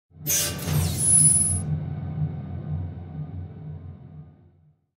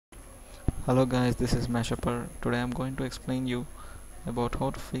Hello guys, this is Mashapper. Today I'm going to explain you about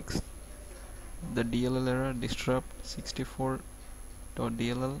how to fix the DLL error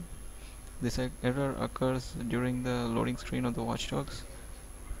disrupt64.dll. This error occurs during the loading screen of the Watch Dogs.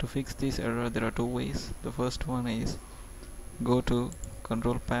 To fix this error there are two ways. The first one is go to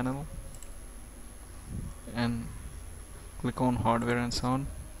control panel and click on hardware and sound,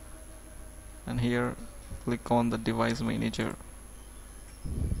 and here click on the device manager.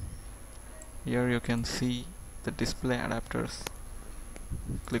 Here you can see the display adapters.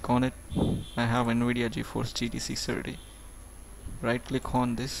 Click on it. I have NVIDIA GeForce GT 630. Right click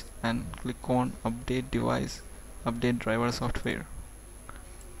on this and click on update device, update driver software,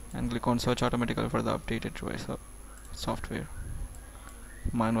 and click on search automatically for the updated device software.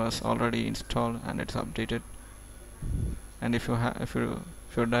 Mine was already installed and it's updated. And if your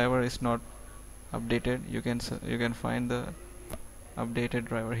driver is not updated, you can find the updated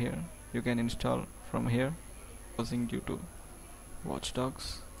driver here. You can install from here. Causing due to Watch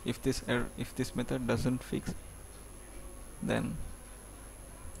Dogs. If this method doesn't fix, then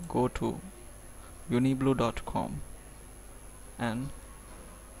go to uniblue.com and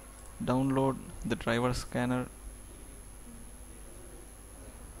download the driver scanner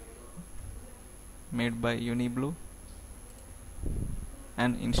made by Uniblue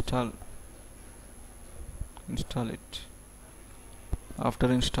and install it.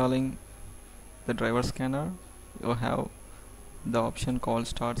 After installing the driver scanner, you have the option called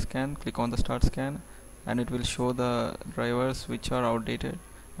start scan. Click on the start scan and it will show the drivers which are outdated,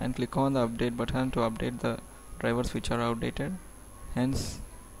 and click on the update button to update the drivers which are outdated. Hence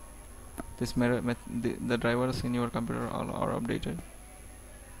the drivers in your computer are updated.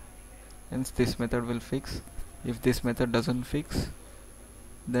 Hence this method will fix. If this method doesn't fix,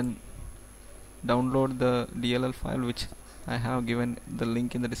 then download the DLL file which I have given the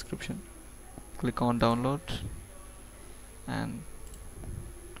link in the description. Click on download and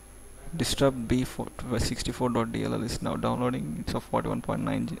disrupt b64.dll is now downloading. It's of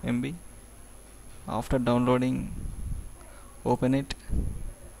 41.9 MB. After downloading, open it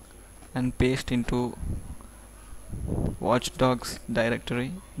and paste into Watch Dogs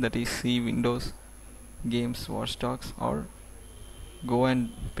directory, that is C Windows Games Watch Dogs, or go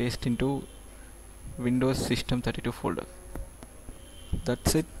and paste into Windows System 32 folder.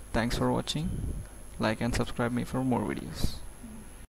 That's it. Thanks for watching. Like and subscribe me for more videos.